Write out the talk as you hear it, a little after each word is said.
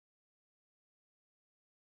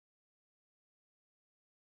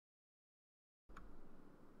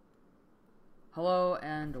Hello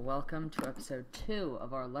and welcome to episode 2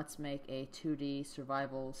 of our Let's Make a 2D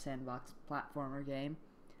Survival Sandbox Platformer game.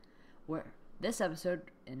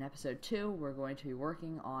 In episode 2, we're going to be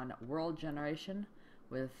working on world generation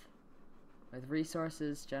with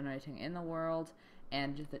resources generating in the world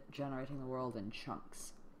and generating the world in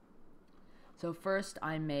chunks. So first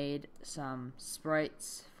I made some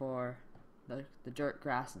sprites for the dirt,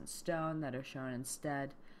 grass, and stone that are shown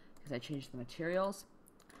instead because I changed the materials.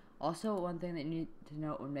 Also, one thing that you need to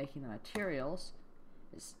note when making the materials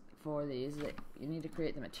is that you need to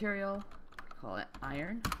create the material, call it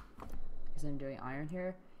iron, because I'm doing iron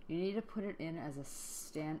here. You need to put it in as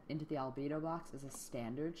into the albedo box as a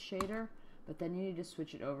standard shader, but then you need to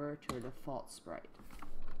switch it over to a default sprite.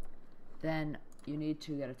 Then you need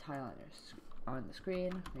to get a tile on the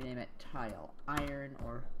screen, rename it tile iron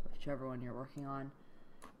or whichever one you're working on.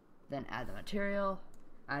 Then add the material,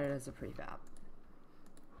 add it as a prefab.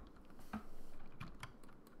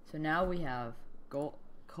 So now we have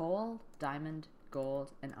coal, diamond,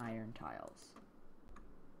 gold, and iron tiles.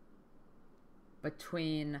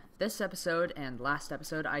 Between this episode and last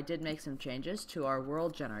episode, I did make some changes to our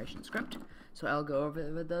world generation script, so I'll go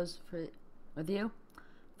over those with you.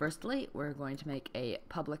 Firstly, we're going to make a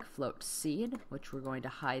public float seed, which we're going to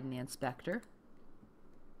hide in the inspector.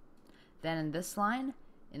 Then in this line,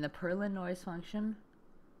 in the Perlin noise function,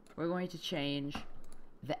 we're going to change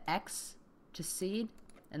the X to seed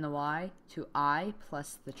and the Y to I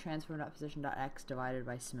plus the transform.position.x divided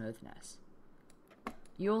by smoothness.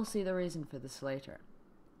 You will see the reason for this later.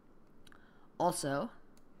 Also,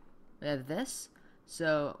 we have this,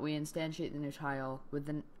 so we instantiate the new tile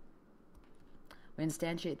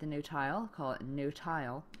call it new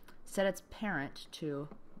tile, set its parent to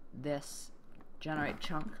this generate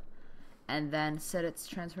chunk, and then set its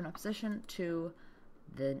transform.position to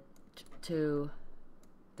an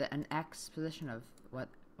X position of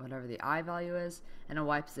whatever the I value is, and a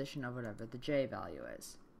Y position of whatever the J value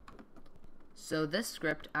is. So this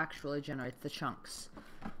script actually generates the chunks.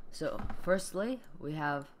 So firstly, we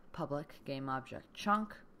have public game object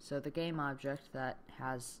chunk. So the game object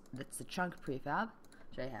that's the chunk prefab,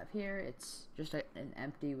 which I have here. It's just an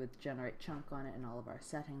empty with generate chunk on it and all of our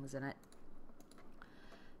settings in it.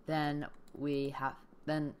 Then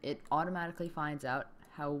it automatically finds out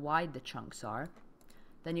how wide the chunks are.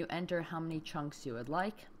 Then you enter how many chunks you would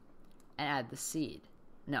like and add the seed.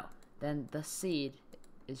 Then the seed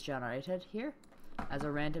is generated here as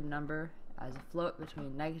a random number as a float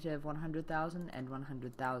between negative 100,000 and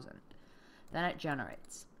 100,000. Then it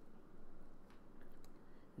generates.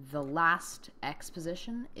 The last X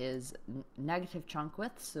position is negative chunk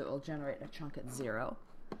width, so it will generate a chunk at 0.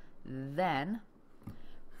 Then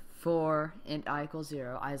for int I equals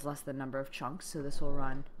 0, I is less than number of chunks, so this will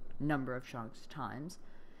run number of chunks times.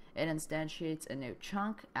 It instantiates a new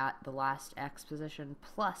chunk at the last X position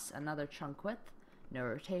plus another chunk width, no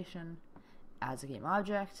rotation, as a game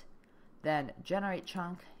object. Then generate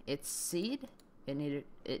chunk, its seed. It needed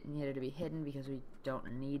to be hidden because we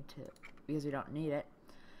don't need it.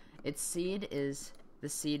 Its seed is the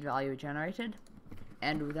seed value generated,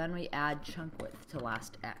 and then we add chunk width to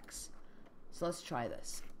last X. So let's try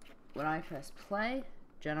this. When I press play,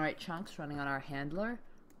 generate chunks running on our handler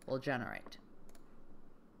will generate.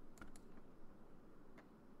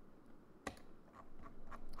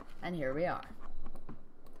 And here we are.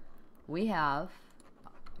 We have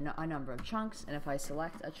a number of chunks, and if I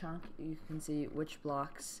select a chunk, you can see which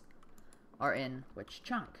blocks are in which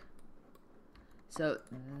chunk. So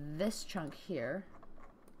this chunk here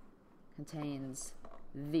contains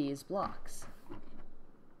these blocks.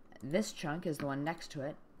 This chunk is the one next to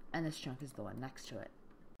it, and this chunk is the one next to it.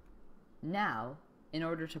 Now, in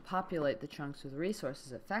order to populate the chunks with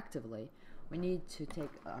resources effectively, we need to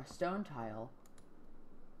take our stone tile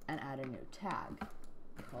and add a new tag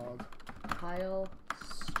called tile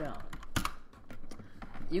stone.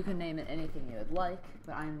 You can name it anything you would like,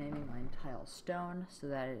 but I'm naming mine tile stone so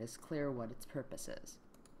that it is clear what its purpose is.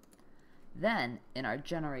 Then, in our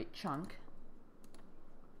generate chunk,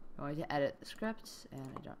 I'm going to edit the scripts, and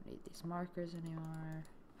I don't need these markers anymore.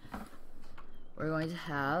 We're going to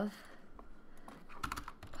have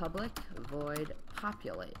public void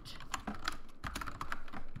populate.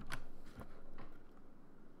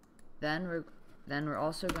 Then we're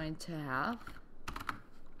also going to have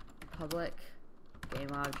public game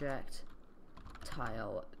object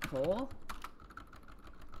tile coal,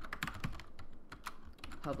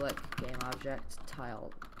 public game object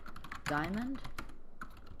tile diamond,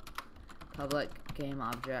 public game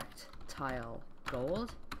object tile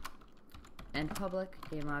gold, and public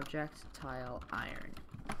game object tile iron.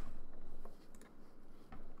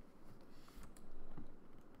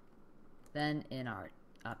 Then in our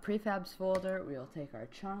prefabs folder, we will take our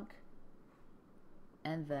chunk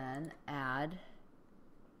and then add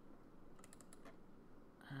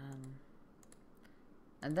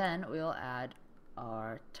and then we'll add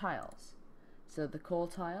our tiles. So the coal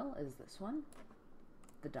tile is this one,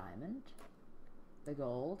 the diamond, the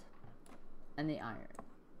gold, and the iron.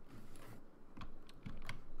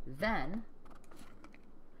 Then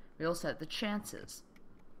we'll set the chances.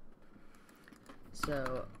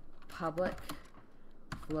 So public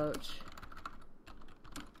float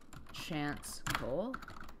chance coal,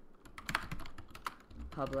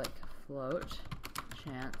 public float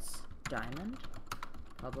chance diamond,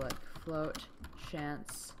 public float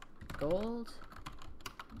chance gold,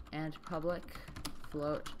 and public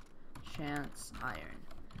float chance iron.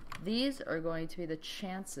 These are going to be the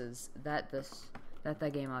chances that that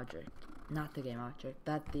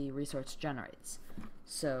the resource generates.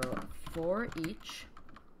 So for each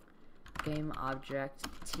game object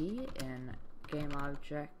T in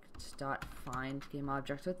GameObject.find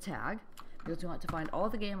GameObject with tag, because we want to find all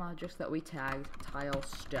the game objects that we tagged tile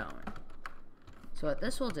stone. So what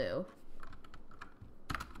this will do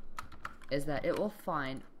is that it will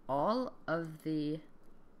find all of the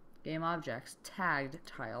game objects tagged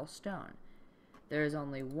tile stone. There is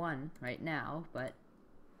only one right now, and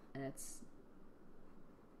it's,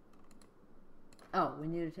 oh, we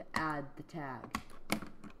needed to add the tag to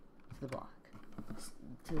the block,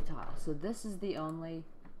 to the tile. So this is the only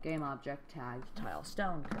game object tagged tile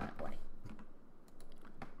stone currently.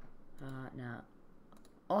 Now,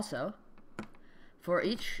 also, for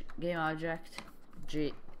each game object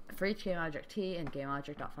T and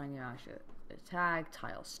GameObject.find GameObject tag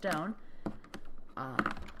tile stone,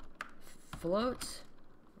 float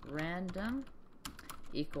random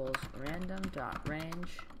equals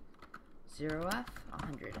random.range 0f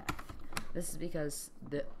 100f. This is because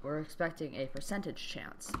we're expecting a percentage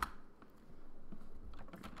chance.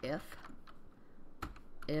 If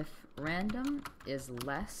random is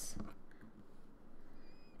less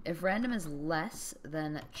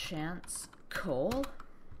than chance coal,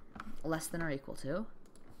 less than or equal to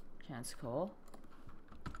chance coal,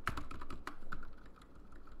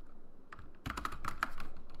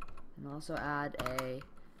 and also add a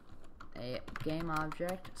game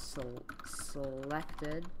object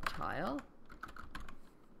selected tile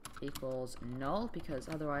equals null, because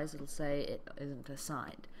otherwise it'll say it isn't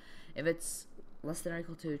assigned. If it's less than or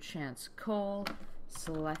equal to chance coal,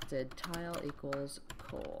 selected tile equals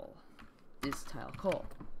coal, is tile coal.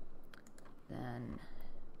 Then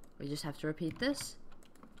we just have to repeat this.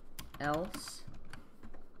 Else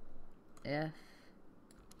if,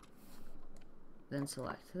 then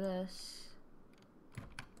select this,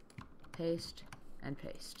 paste, and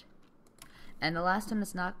paste. And the last one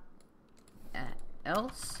is not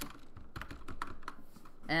else,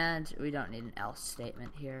 and we don't need an else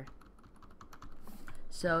statement here.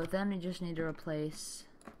 So then we just need to replace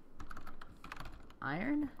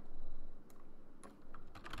iron,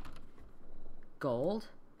 gold,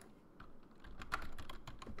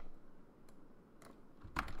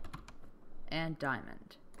 and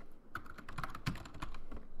diamond.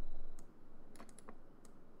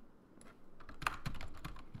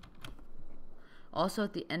 Also,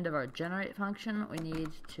 at the end of our generate function, we need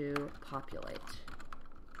to populate.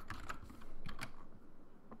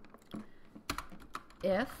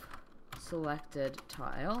 If selected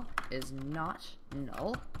tile is not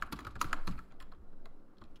null,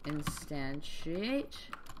 instantiate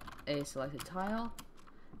a selected tile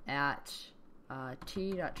at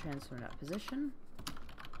t.transform.position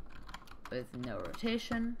with no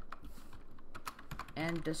rotation,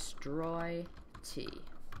 and destroy t.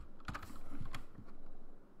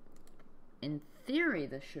 In theory,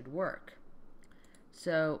 this should work.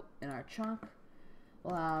 So in our chunk,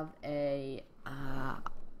 we'll have a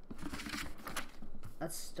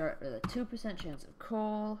let's start with a 2% chance of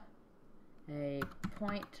coal, a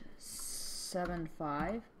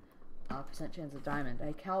 0.75% chance of diamond.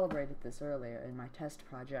 I calibrated this earlier in my test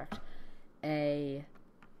project. A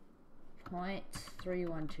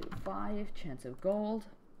 0.3125 chance of gold,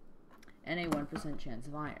 and a 1% chance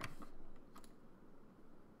of iron.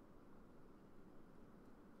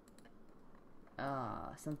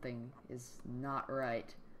 Something is not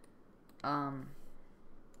right.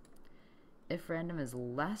 If random is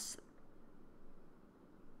less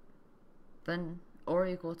than or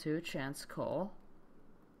equal to chance coal,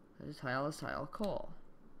 the tile is tile coal.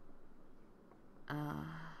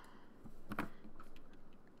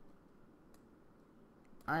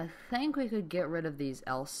 I think we could get rid of these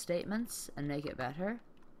else statements and make it better.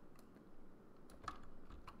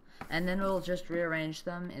 And then we'll just rearrange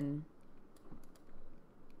them in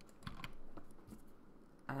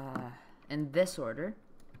in this order.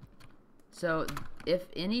 So if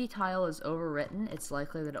any tile is overwritten, it's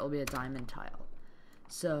likely that it will be a diamond tile.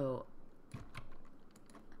 So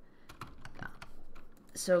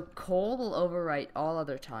coal will overwrite all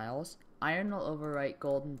other tiles, iron will overwrite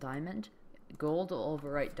gold and diamond, gold will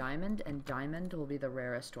overwrite diamond, and diamond will be the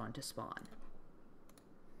rarest one to spawn.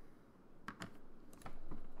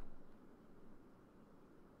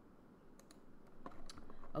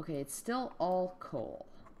 Okay, it's still all coal.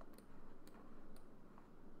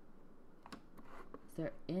 Is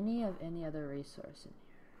there any other resource in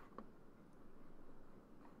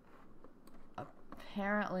here?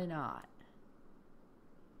 Apparently not.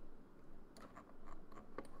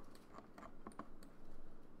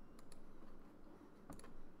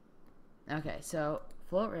 Okay, so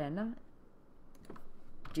float random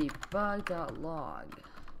debug.log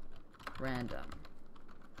random.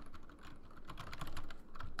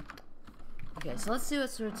 Okay, so let's see what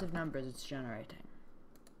sorts of numbers it's generating.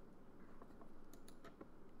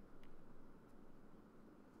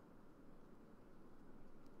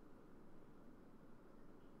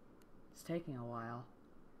 It's taking a while.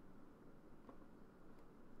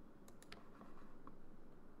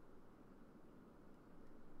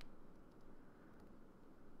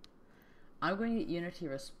 I'm going to get Unity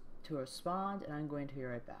to respond, and I'm going to be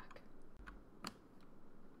right back.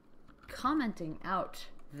 Commenting out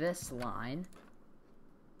this line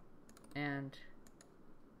and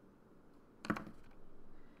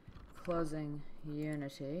closing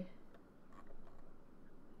Unity.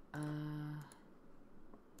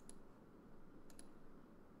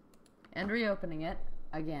 And reopening it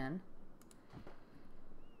again.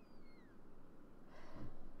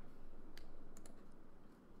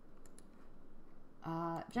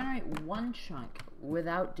 Generate one chunk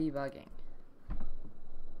without debugging.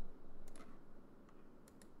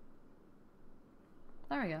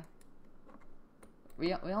 There we go.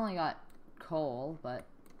 We only got coal, but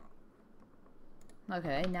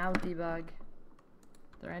okay, now debug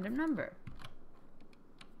the random number.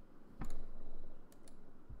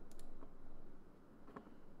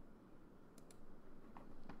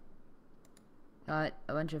 Got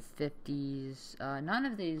a bunch of 50s. None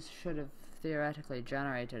of these should have theoretically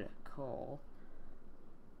generated coal.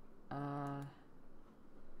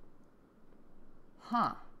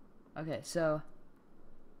 Okay, so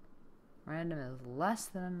random is less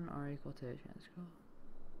than or equal to chance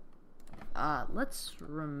coal. Let's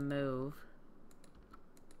remove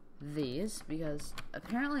these because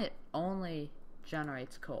apparently it only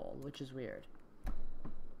generates coal, which is weird.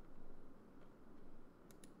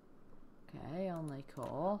 Okay, only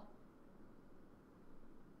coal.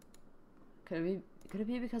 Could it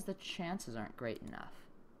be because the chances aren't great enough?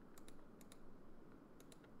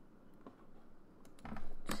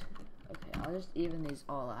 Okay, I'll just even these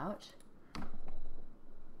all out.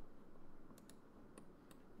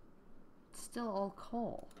 It's still all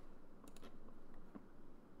coal.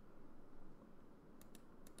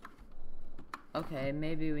 Okay,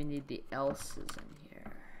 maybe we need the else's in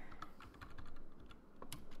here.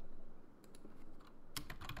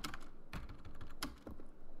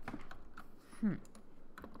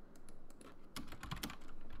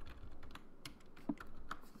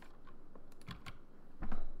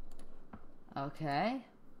 Okay,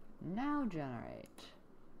 now generate.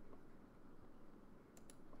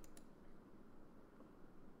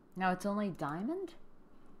 Now it's only diamond?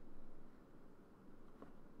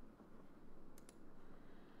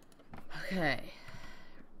 Okay,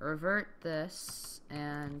 revert this,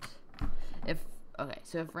 and if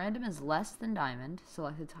random is less than diamond,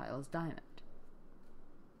 selected tile is diamond.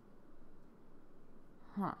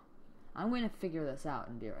 I'm going to figure this out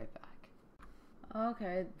and be right back.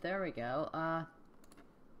 Okay, there we go.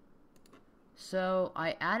 So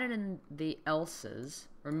I added in the else's,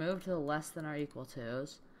 removed the less than or equal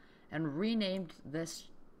to's, and renamed this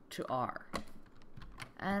to R.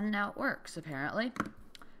 And now it works, apparently.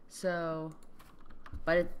 So,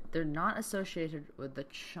 but they're not associated with the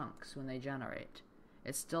chunks when they generate.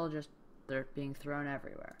 It's still just, they're being thrown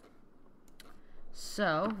everywhere.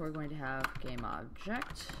 So, we're going to have game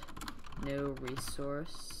object, new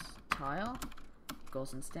resource tile,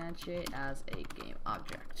 goals instantiate as a game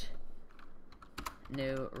object.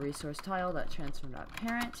 New resource tile that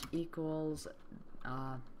transform.parent equals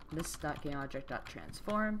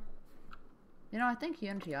this.gameObject.transform. You know, I think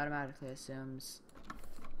Unity automatically assumes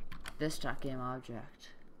this.gameObject.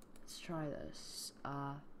 Let's try this.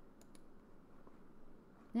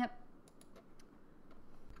 Yep.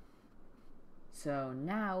 So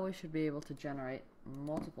now we should be able to generate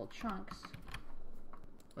multiple chunks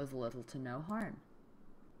with little to no harm.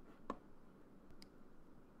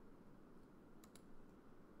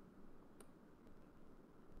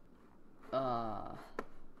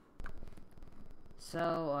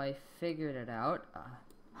 So I figured it out,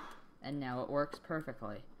 and now it works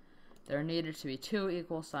perfectly. There needed to be 2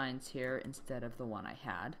 equal signs here instead of the one I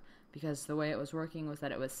had, because the way it was working was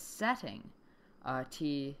that it was setting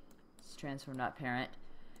t transform.parent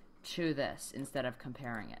to this instead of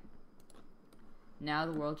comparing it. Now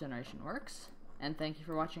the world generation works, and thank you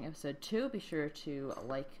for watching episode 2. Be sure to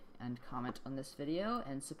like and comment on this video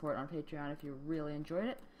and support on Patreon if you really enjoyed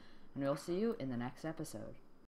it, and we'll see you in the next episode.